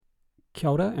Kia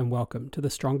ora and welcome to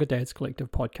the Stronger Dads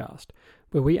Collective podcast,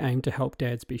 where we aim to help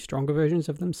dads be stronger versions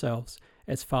of themselves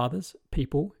as fathers,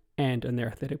 people, and in their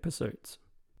athletic pursuits.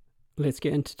 Let's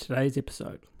get into today's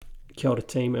episode. Kia ora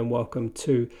team and welcome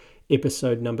to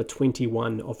episode number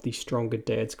 21 of the Stronger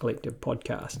Dads Collective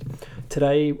podcast.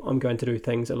 Today I'm going to do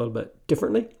things a little bit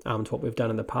differently to what we've done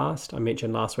in the past. I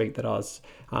mentioned last week that I was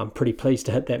pretty pleased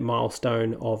to hit that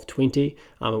milestone of 20. It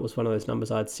was one of those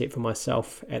numbers I'd set for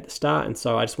myself at the start, and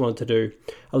so I just wanted to do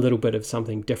a little bit of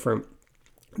something different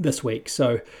this week.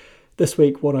 So this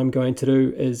week what I'm going to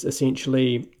do is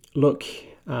essentially look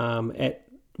at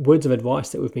words of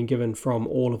advice that we've been given from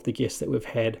all of the guests that we've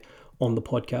had on the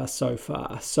podcast so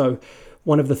far. So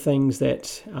one of the things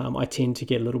that I tend to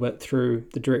get a little bit through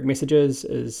the direct messages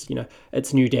is,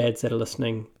 it's new dads that are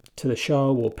listening to the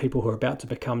show or people who are about to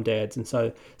become dads. And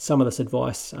so some of this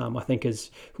advice I think is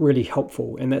really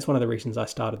helpful. And that's one of the reasons I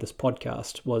started this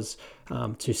podcast was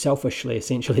to selfishly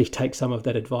essentially take some of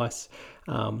that advice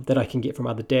that I can get from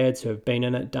other dads who have been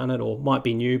in it, done it, or might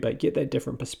be new, but get that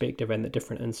different perspective and the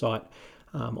different insight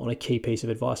on a key piece of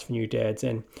advice for new dads.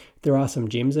 And there are some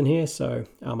gems in here, so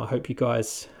I hope you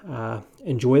guys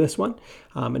enjoy this one.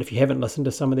 And if you haven't listened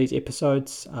to some of these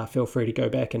episodes, feel free to go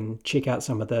back and check out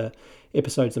some of the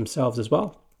episodes themselves as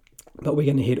well. But we're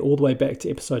going to head all the way back to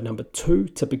episode number 2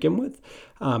 to begin with,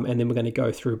 and then we're going to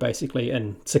go through basically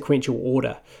in sequential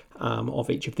order of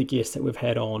each of the guests that we've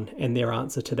had on and their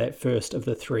answer to that first of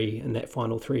the 3 and that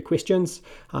final 3 questions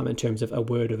in terms of a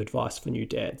word of advice for new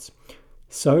dads.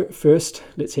 So first,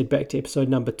 let's head back to episode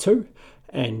number 2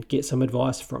 and get some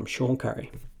advice from Sean Curry.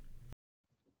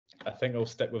 I think I'll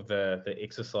stick with the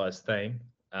exercise theme,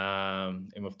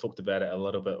 and we've talked about it a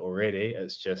little bit already.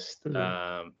 It's just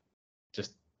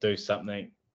do something.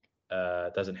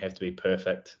 Doesn't have to be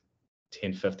perfect.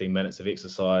 10-15 minutes of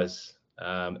exercise.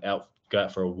 Go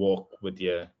out for a walk with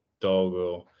your dog,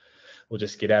 or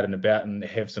just get out and about and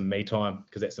have some me time,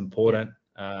 because that's important.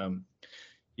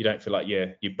 You don't feel like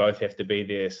you both have to be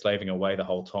there slaving away the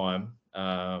whole time,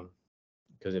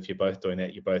 because if you're both doing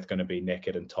that, you're both going to be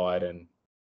knackered and tired,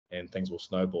 and things will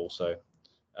snowball. So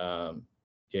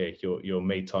your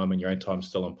me time and your own time is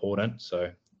still important. So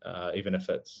even if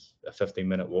it's a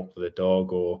 15-minute walk with a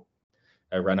dog or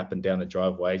a run up and down the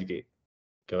driveway, to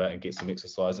go out and get some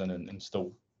exercise in, and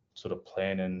still sort of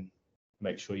plan and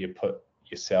make sure you put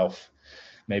yourself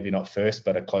maybe not first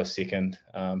but a close second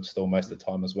still most of the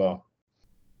time as well.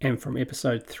 And from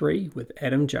episode 3 with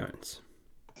Adam Jones.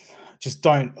 Just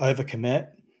don't overcommit.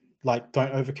 Don't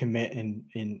overcommit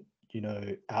in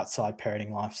outside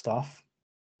parenting life stuff.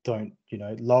 Don't,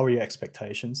 lower your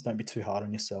expectations. Don't be too hard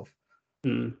on yourself.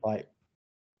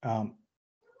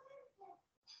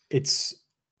 It's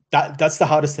that's the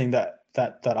hardest thing that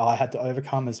I had to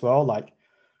overcome as well.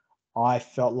 I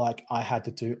felt like I had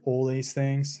to do all these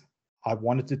things. I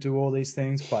wanted to do all these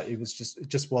things, but it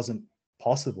just wasn't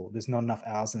possible. There's not enough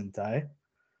hours in a day.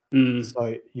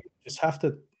 So you just have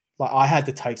to, I had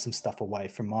to take some stuff away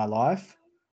from my life,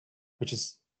 which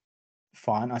is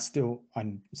fine. I'm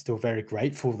still very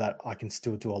grateful that I can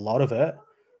still do a lot of it.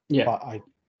 Yeah. But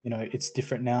it's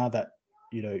different now that,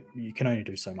 you can only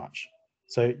do so much.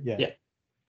 So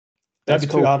don't be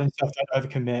too hard on yourself, don't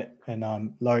overcommit,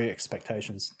 and lower your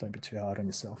expectations. Don't be too hard on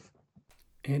yourself.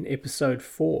 And episode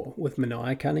 4 with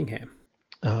Mania Cunningham.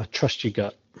 Trust your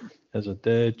gut. As a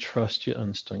dad, trust your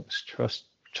instincts. Trust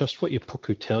what your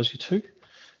puku tells you to.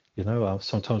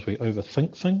 Sometimes we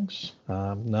overthink things.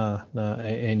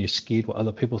 And you're scared what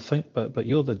other people think. But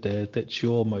you're the dad. That's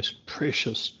your most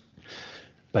precious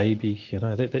baby.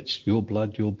 That's your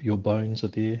blood. Your bones are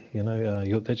there.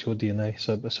 That's your DNA.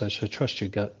 So trust your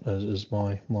gut is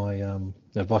my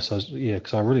advice.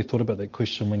 Because I really thought about that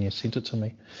question when you sent it to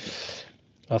me.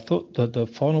 I thought that the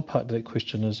final part of that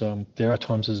question is there are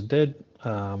times as a dad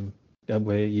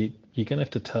where you're going to have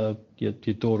to tell your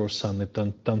daughter or son they've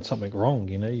done something wrong.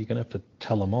 You're going to have to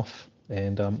tell them off.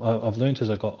 And I've learned as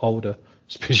I got older,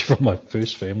 especially from my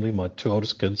first family, my 2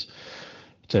 oldest kids,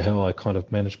 to how I kind of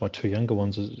manage my 2 younger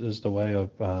ones is the way I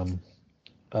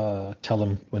tell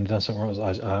them when they've done something wrong.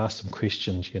 I ask them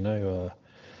questions.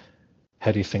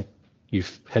 How do you think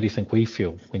we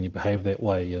feel when you behave that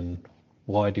way, and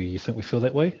why do you think we feel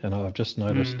that way? And I've just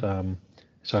noticed,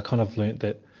 so I kind of learned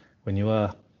that when you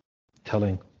are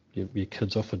telling your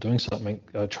kids off for doing something,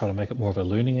 I try to make it more of a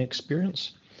learning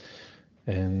experience.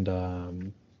 And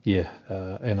and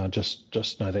I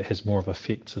just know that has more of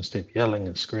effect instead of yelling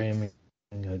and screaming.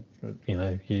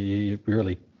 You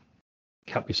really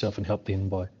help yourself and help them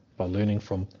by learning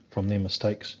from their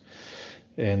mistakes.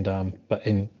 And I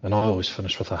always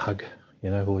finish with a hug.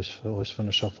 Always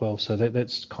finish off well. So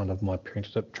that's kind of my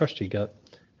parenting tip. Trust your gut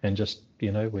and just,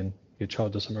 when your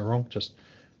child does something wrong, just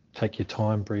take your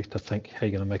time, breathe to think how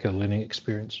you're going to make it a learning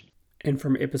experience. And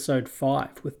from episode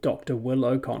 5 with Dr. Will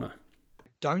O'Connor.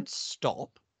 Don't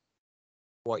stop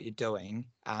what you're doing,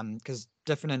 because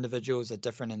different individuals are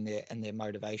different in their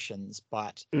motivations,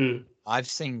 but I've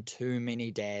seen too many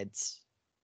dads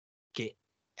get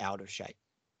out of shape.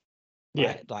 Yeah.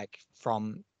 Right? Like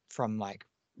from like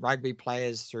rugby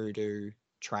players through to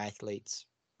triathletes,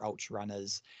 ultra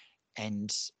runners,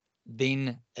 and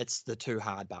then it's the too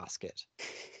hard basket.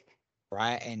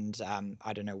 Right. And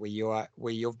I don't know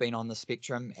where you've been on the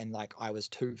spectrum, and like I was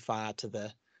too far to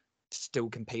the still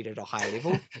compete at a high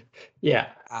level. Yeah.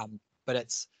 But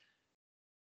it's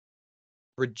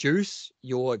reduce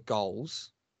your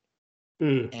goals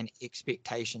and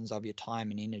expectations of your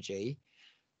time and energy,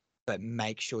 but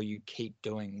make sure you keep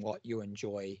doing what you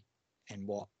enjoy and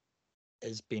what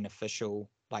is beneficial,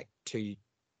 like to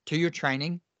your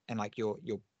training and like your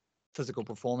physical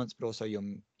performance, but also your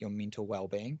mental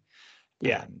well-being.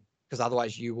 Yeah. Because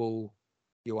otherwise you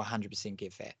 100%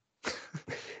 get fat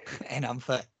and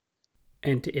unfit.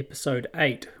 And to episode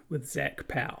 8 with Zach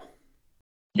Powell.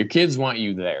 Your kids want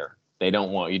you there. They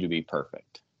don't want you to be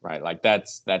perfect, right? Like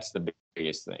that's the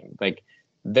biggest thing. Like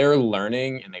they're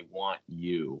learning and they want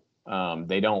you.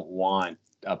 They don't want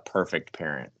a perfect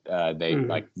parent. They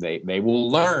will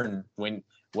learn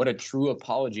what a true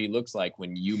apology looks like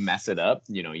when you mess it up.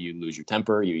 You lose your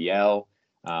temper, you yell,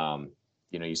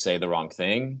 you say the wrong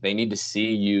thing. They need to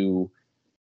see you,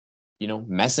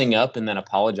 messing up and then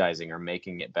apologizing or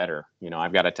making it better.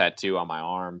 I've got a tattoo on my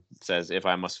arm that says, "If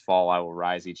I must fall, I will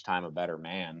rise each time a better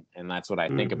man." And that's what I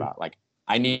think about. Like,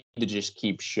 I need to just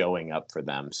keep showing up for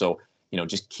them. So,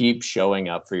 just keep showing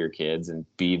up for your kids and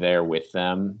be there with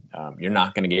them. You're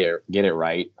not going to get it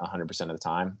right 100% of the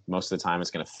time. Most of the time, it's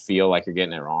going to feel like you're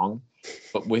getting it wrong.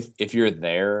 But if you're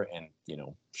there and,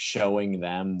 showing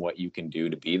them what you can do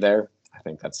to be there, I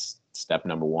think that's step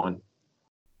number 1.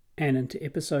 And into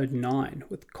episode 9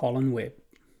 with Colin Webb.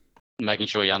 Making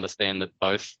sure you understand that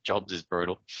both jobs is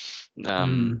brutal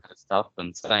and stuff,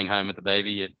 and staying home with the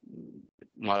baby, it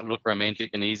might look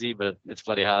romantic and easy, but it's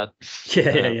bloody hard.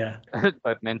 Yeah.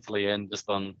 Both mentally and just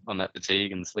on that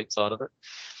fatigue and sleep side of it.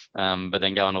 But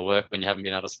then going to work when you haven't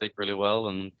been able to sleep really well,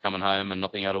 and coming home and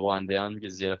not being able to wind down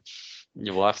because your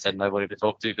wife's had nobody to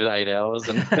talk to for 8 hours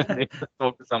and needs to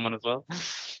talk to someone as well.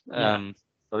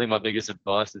 I think my biggest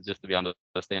advice is just to be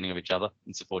understanding of each other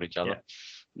and support each other.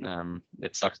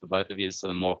 It sucks for both of you, so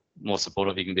the more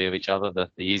supportive you can be of each other, the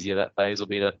easier that phase will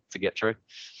be to get through.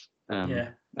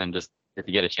 And just if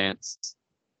you get a chance,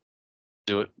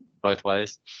 do it both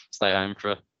ways. Stay home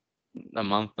for a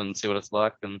month and see what it's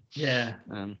like, and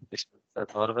experience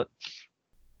that side of it.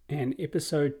 And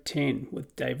episode 10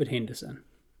 with David Henderson.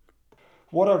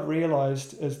 What I've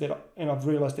realised is that, and I've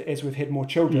realised that as we've had more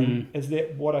children, is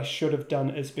that what I should have done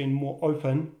is been more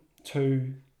open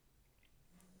to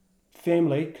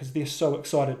family, because they're so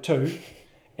excited too,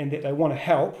 and that they want to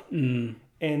help, and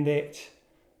that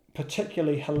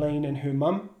particularly Helene and her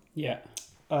mum,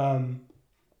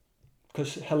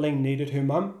 because Helene needed her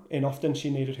mum, and often she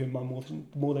needed her mum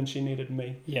more than she needed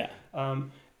me.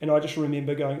 And I just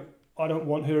remember going, I don't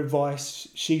want her advice.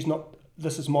 She's not.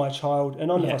 This is my child.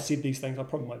 And I know I said these things.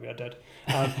 Maybe I did.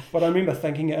 But I remember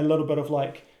thinking a little bit of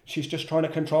like, she's just trying to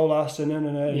control us,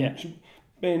 and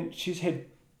she's had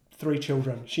 3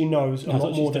 children. She knows a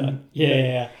lot more than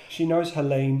me. She knows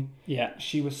Helene.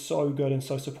 She was so good and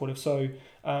so supportive. So,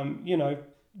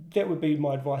 that would be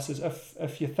my advice, is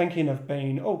if you're thinking of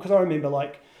being, because I remember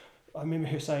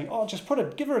her saying, just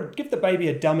give the baby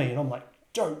a dummy. And I'm like,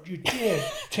 don't you dare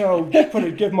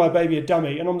give my baby a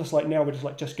dummy. And I'm just like, now we're just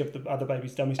like, just give the other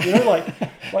babies dummies. Like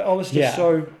I was just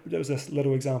that was this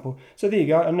little example. So there you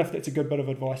go. I don't know if that's a good bit of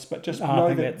advice, but just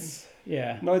know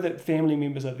that family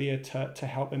members are there to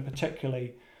help, and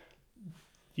particularly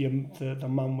the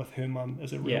mum with her mum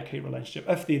is a real key relationship,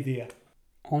 if they're there.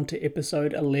 On to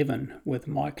episode 11 with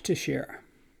Mike Teixeira.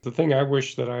 The thing I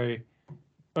wish that I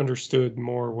understood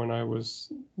more when I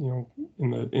was, in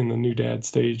the new dad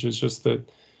stage is just that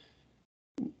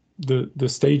the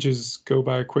stages go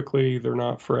by quickly. They're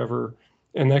not forever,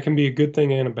 and that can be a good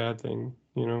thing and a bad thing.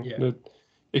 That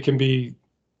it can be,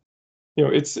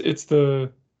 it's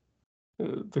the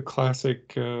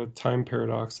classic time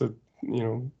paradox that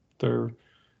they're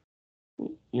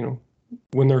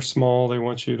when they're small, they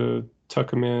want you to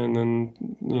tuck them in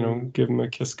and give them a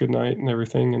kiss goodnight and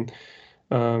everything,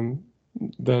 and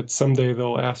that someday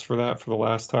they'll ask for that for the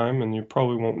last time, and you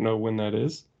probably won't know when that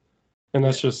is, and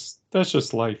that's just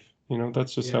life.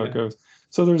 That's just how it goes.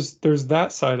 So there's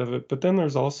that side of it, but then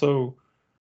there's also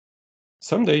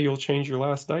someday you'll change your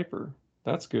last diaper,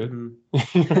 That's good.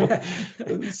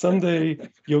 Mm-hmm. Someday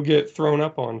you'll get thrown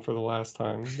up on for the last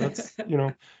time. That's,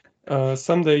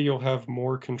 someday you'll have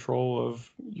more control of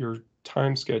your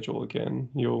time schedule again.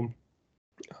 You'll,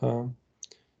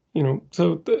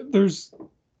 so there's,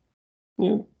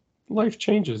 life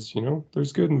changes,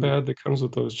 there's good and bad that comes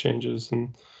with those changes.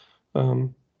 And,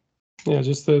 yeah,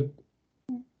 just to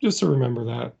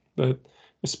remember that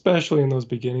especially in those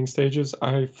beginning stages,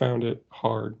 I found it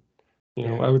hard.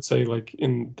 I would say like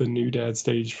in the new dad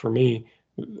stage for me,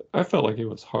 I felt like it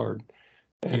was hard.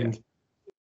 And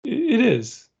it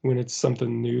is when it's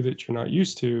something new that you're not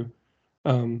used to.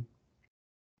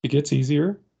 It gets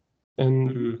easier,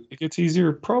 and it gets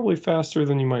easier probably faster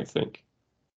than you might think.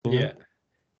 Yeah.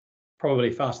 Probably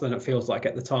faster than it feels like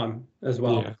at the time as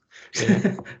well.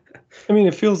 Yeah. I mean,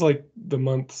 it feels like the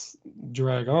months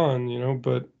drag on,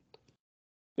 but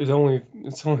it's only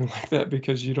like that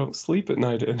because you don't sleep at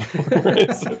night anymore. Right?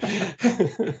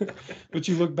 But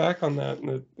you look back on that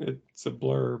and it's a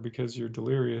blur because you're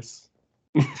delirious.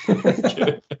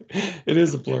 It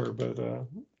is a blur, but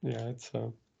yeah, it's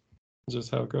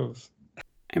just how it goes.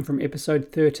 And from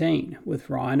episode 13 with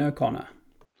Ryan O'Connor.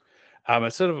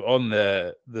 It's sort of on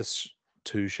this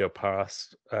too shall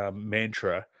pass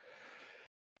mantra,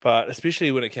 but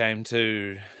especially when it came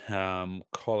to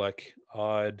colic,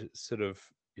 I'd sort of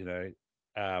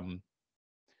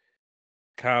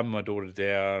calm my daughter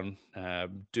down,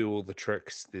 do all the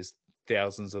tricks. There's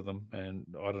thousands of them, and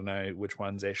I don't know which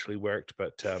ones actually worked,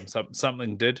 but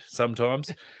something did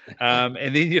sometimes. And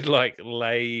then you'd like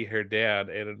lay her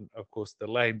down, and of course the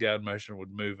laying down motion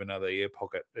would move another ear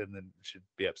pocket, and then she'd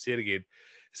be upset again.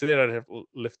 So then I'd have to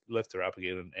lift her up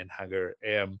again and hug her.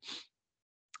 And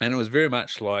it was very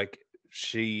much like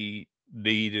she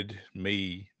needed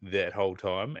me that whole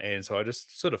time. And so I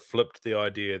just sort of flipped the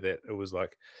idea that it was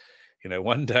like,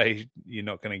 one day you're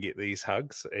not going to get these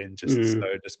hugs, and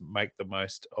just make the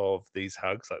most of these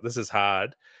hugs. Like, this is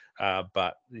hard,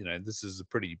 but this is a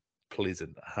pretty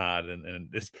pleasant hard, and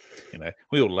it's,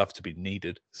 we all love to be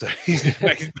needed, so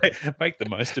make the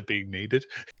most of being needed.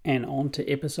 And on to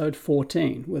episode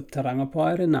 14 with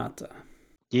Tarangapai Renata.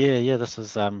 Yeah, this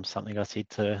is something I said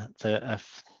to a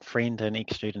friend, an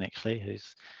ex-student actually,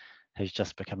 who's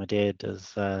just become a dad,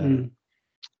 is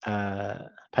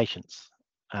patience.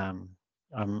 I'm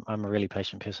a really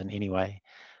patient person anyway,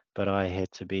 but I had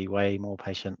to be way more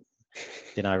patient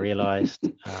than I realized,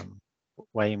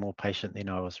 way more patient than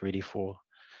I was ready for.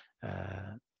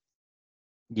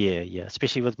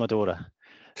 Especially with my daughter.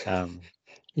 My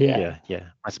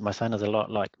son is a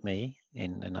lot like me,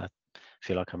 and I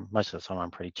feel like most of the time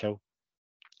I'm pretty chill,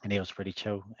 and he was pretty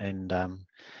chill. And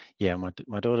my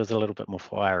daughter's a little bit more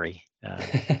fiery.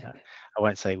 I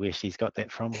won't say where she's got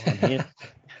that from on here,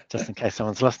 just in case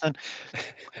someone's listening.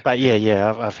 But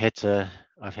I've had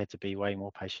to be way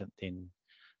more patient than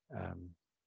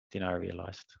I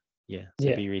realized.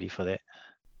 Be ready for that.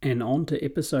 And on to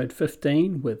episode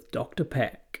 15 with Dr.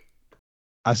 Pack.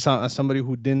 As somebody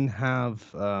who didn't have,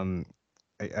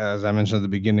 as I mentioned at the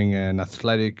beginning, an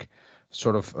athletic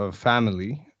sort of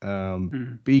family,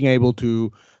 being able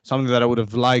to, something that I would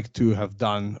have liked to have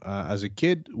done as a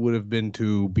kid would have been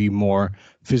to be more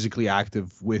physically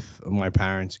active with my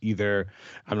parents. Either,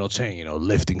 I'm not saying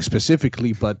lifting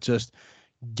specifically, but just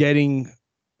getting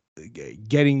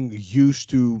used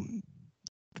to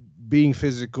being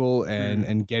physical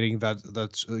and getting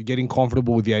that's getting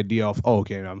comfortable with the idea of,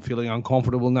 okay, I'm feeling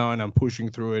uncomfortable now and I'm pushing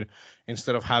through it,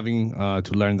 instead of having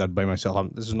to learn that by myself.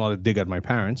 This is not a dig at my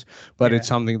parents, but it's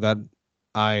something that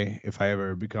if I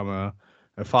ever become a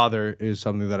father, is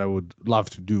something that I would love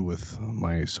to do with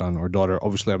my son or daughter.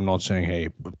 Obviously, I'm not saying, hey,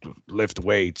 lift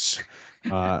weights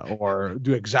or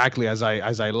do exactly as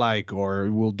I like,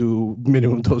 or we'll do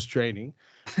minimum dose training,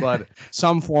 but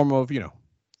some form of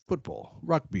football,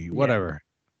 rugby, whatever.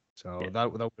 So that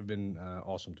would have been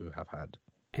awesome to have had.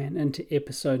 And into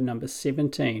episode number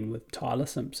 17 with Tyler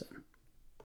Simpson.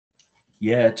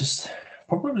 Yeah, just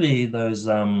probably those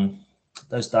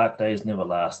dark days never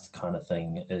last kind of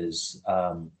thing is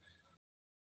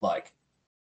like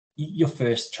your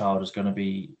first child is going to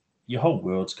be, your whole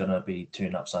world's going to be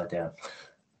turned upside down.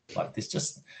 Like, there's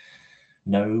just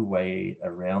no way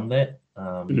around that.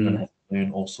 You're going to have to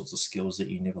learn all sorts of skills that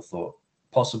you never thought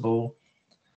possible.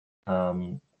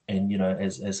 And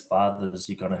as fathers,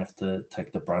 you're going to have to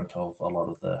take the brunt of a lot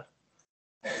of the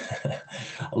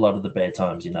bad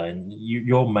times, and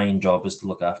your main job is to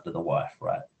look after the wife,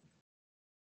 right?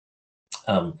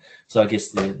 So I guess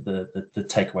the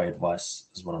takeaway advice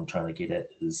is what I'm trying to get at,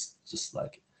 is just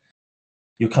like,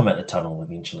 you'll come out the tunnel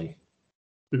eventually.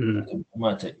 It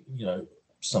might take,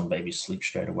 some babies sleep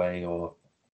straight away, or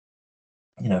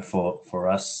for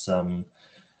us,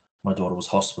 my daughter was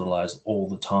hospitalized all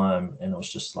the time, and it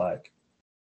was just like,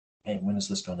 man, when is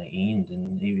this going to end?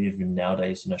 And even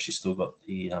nowadays, she's still got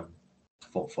the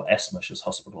for asthma, she was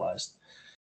hospitalized.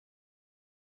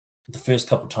 The first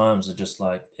couple of times are just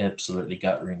like absolutely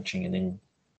gut wrenching, and then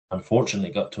unfortunately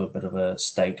got to a bit of a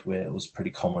state where it was pretty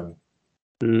common,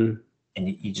 and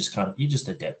you just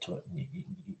adapt to it, and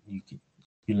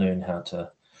you learn how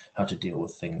to deal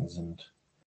with things, and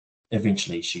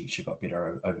eventually she got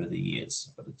better over the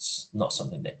years, but it's not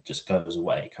something that just goes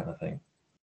away kind of thing.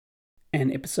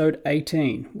 And episode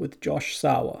 18 with Josh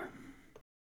Sawa.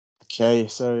 Okay,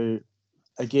 so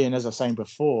again, as I was saying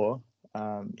before,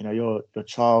 your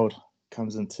child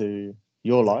comes into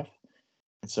your life,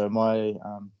 and so my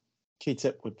key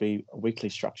tip would be a weekly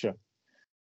structure.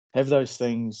 Have those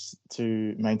things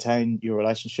to maintain your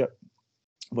relationship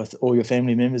with all your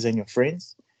family members and your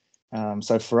friends.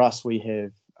 So for us, we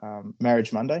have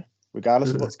Marriage Monday.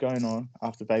 Regardless of what's going on,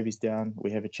 after baby's down,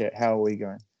 we have a chat. How are we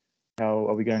going? How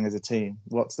are we going as a team?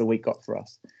 What's the week got for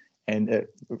us? And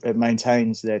it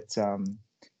maintains that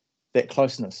that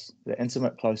closeness, the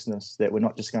intimate closeness, that we're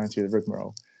not just going through the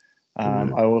rigmarole.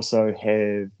 I also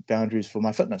have boundaries for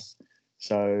my fitness.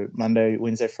 So Monday,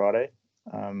 Wednesday, Friday,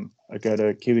 I go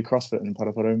to Kiwi CrossFit in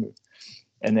Paraparaumu,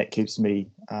 and that keeps me,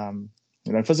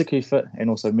 physically fit and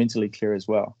also mentally clear as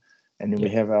well. And then we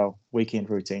have our weekend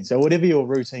routine. So whatever your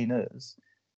routine is,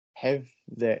 have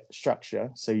that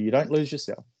structure so you don't lose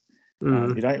yourself,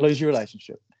 you don't lose your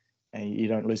relationship, and you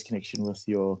don't lose connection with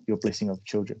your blessing of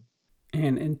children.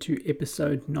 And into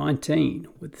episode 19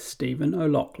 with Stephen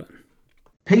O'Loughlin.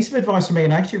 Piece of advice for me,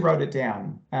 and I actually wrote it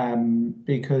down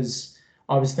because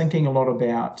I was thinking a lot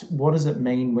about what does it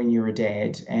mean when you're a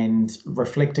dad, and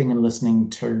reflecting and listening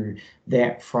to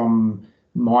that from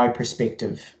my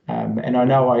perspective. And I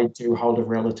know I do hold a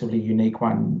relatively unique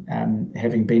one,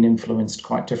 having been influenced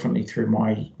quite differently through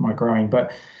my growing.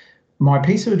 But my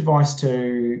piece of advice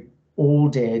to all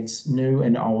dads, new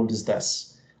and old, is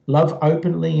this: love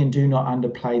openly and do not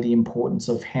underplay the importance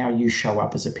of how you show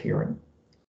up as a parent.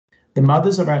 The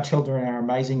mothers of our children are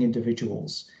amazing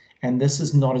individuals, and this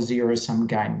is not a zero-sum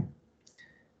game.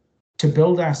 To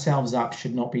build ourselves up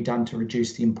should not be done to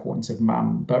reduce the importance of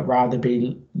mum, but rather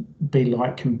be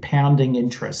like compounding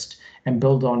interest and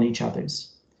build on each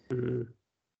other's.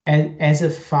 As a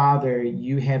father,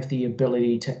 you have the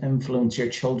ability to influence your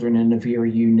children in a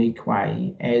very unique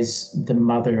way, as the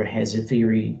mother has a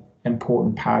very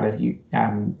important part of you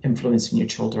influencing your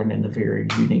children in a very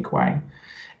unique way.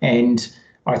 And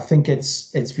I think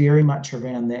it's very much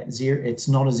around that it's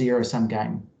not a zero-sum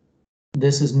game.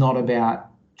 This is not about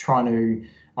trying to,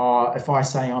 if I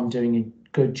say I'm doing a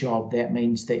good job, that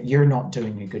means that you're not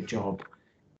doing a good job.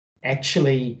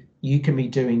 Actually, you can be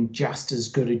doing just as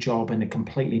good a job in a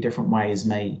completely different way as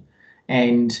me.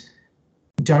 And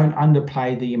don't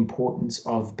underplay the importance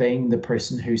of being the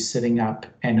person who's sitting up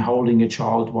and holding a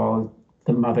child while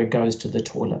the mother goes to the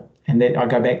toilet. And that I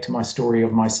go back to my story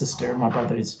of my sister and my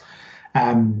brothers,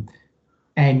 and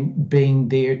being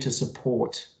there to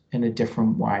support in a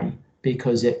different way,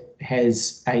 because it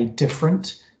has a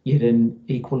different yet an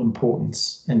equal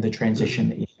importance in the transition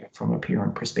that you have from a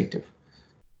parent perspective.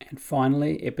 And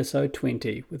finally, episode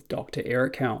 20 with Dr.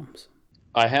 Eric Helms.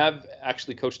 I have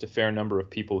actually coached a fair number of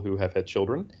people who have had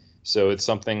children. So it's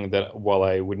something that, while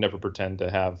I would never pretend to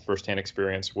have firsthand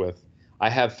experience with, I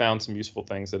have found some useful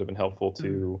things that have been helpful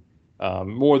to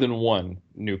more than one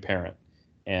new parent.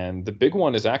 And the big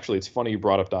one is actually, it's funny you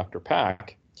brought up Dr.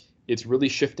 Pack. It's really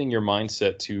shifting your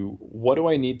mindset to, what do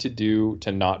I need to do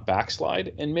to not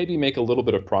backslide and maybe make a little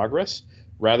bit of progress,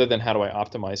 rather than how do I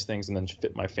optimize things and then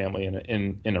fit my family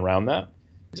in around that.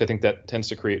 Because I think that tends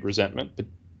to create resentment, but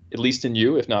at least in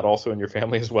you, if not also in your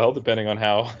family as well, depending on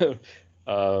how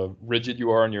rigid you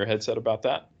are in your headset about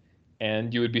that.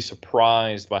 And you would be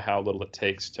surprised by how little it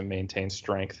takes to maintain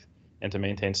strength and to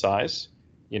maintain size.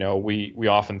 You know, we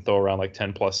often throw around like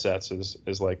 10 plus sets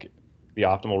as like the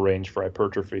optimal range for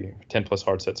hypertrophy, 10 plus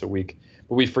hard sets a week.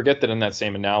 But we forget that in that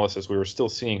same analysis, we were still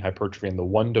seeing hypertrophy in the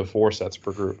 1 to 4 sets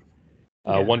per group,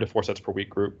 1 to 4 sets per week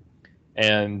group.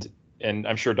 And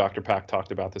I'm sure Dr. Pack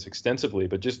talked about this extensively,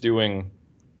 but just doing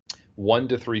 1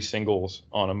 to 3 singles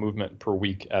on a movement per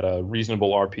week at a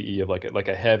reasonable RPE of like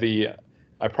a heavy,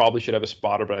 I probably should have a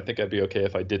spotter, but I think I'd be okay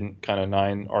if I didn't, kind of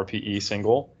 9 RPE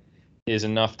single, is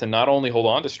enough to not only hold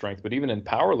on to strength, but even in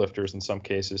power lifters in some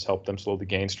cases help them slowly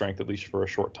gain strength, at least for a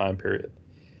short time period.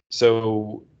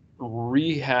 So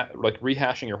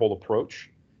rehashing your whole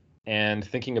approach and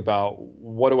thinking about,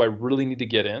 what do I really need to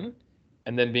get in,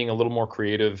 and then being a little more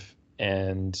creative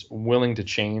and willing to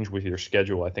change with your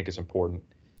schedule, I think is important.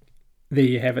 There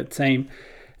you have it, team.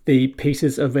 The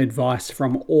pieces of advice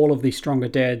from all of the Stronger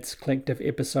Dads Collective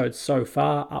episodes so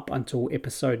far, up until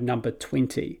episode number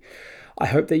 20. I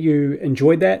hope that you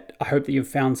enjoyed that. I hope that you've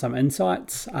found some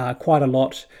insights, quite a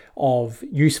lot of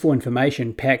useful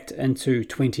information packed into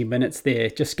 20 minutes there,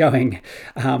 just going,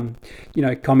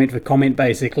 comment for comment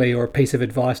basically, or piece of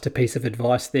advice to piece of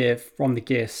advice there from the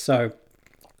guests. So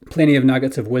plenty of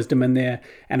nuggets of wisdom in there,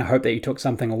 and I hope that you took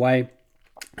something away.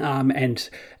 And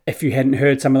if you hadn't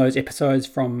heard some of those episodes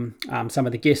from some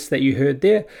of the guests that you heard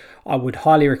there, I would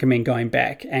highly recommend going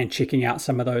back and checking out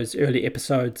some of those early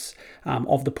episodes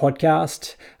of the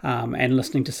podcast and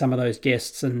listening to some of those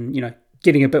guests and,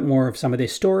 getting a bit more of some of their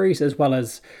stories, as well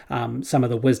as some of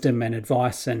the wisdom and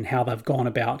advice and how they've gone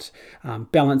about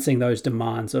balancing those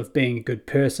demands of being a good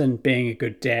person, being a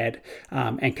good dad,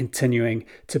 and continuing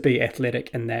to be athletic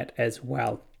in that as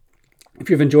well. If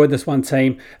you've enjoyed this one,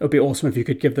 team, it would be awesome if you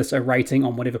could give this a rating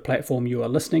on whatever platform you are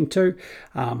listening to.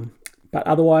 But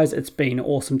otherwise, it's been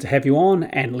awesome to have you on,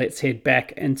 and let's head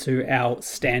back into our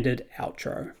standard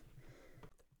outro.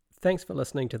 Thanks for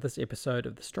listening to this episode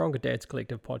of the Stronger Dads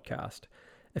Collective podcast.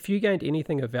 If you gained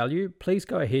anything of value, please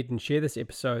go ahead and share this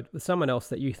episode with someone else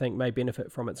that you think may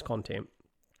benefit from its content.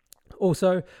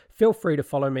 Also, feel free to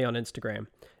follow me on Instagram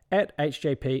at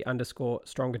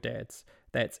HJP_StrongerDads.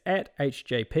 That's at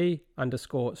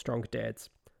HJP_StrongerDads.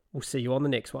 We'll see you on the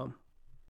next one.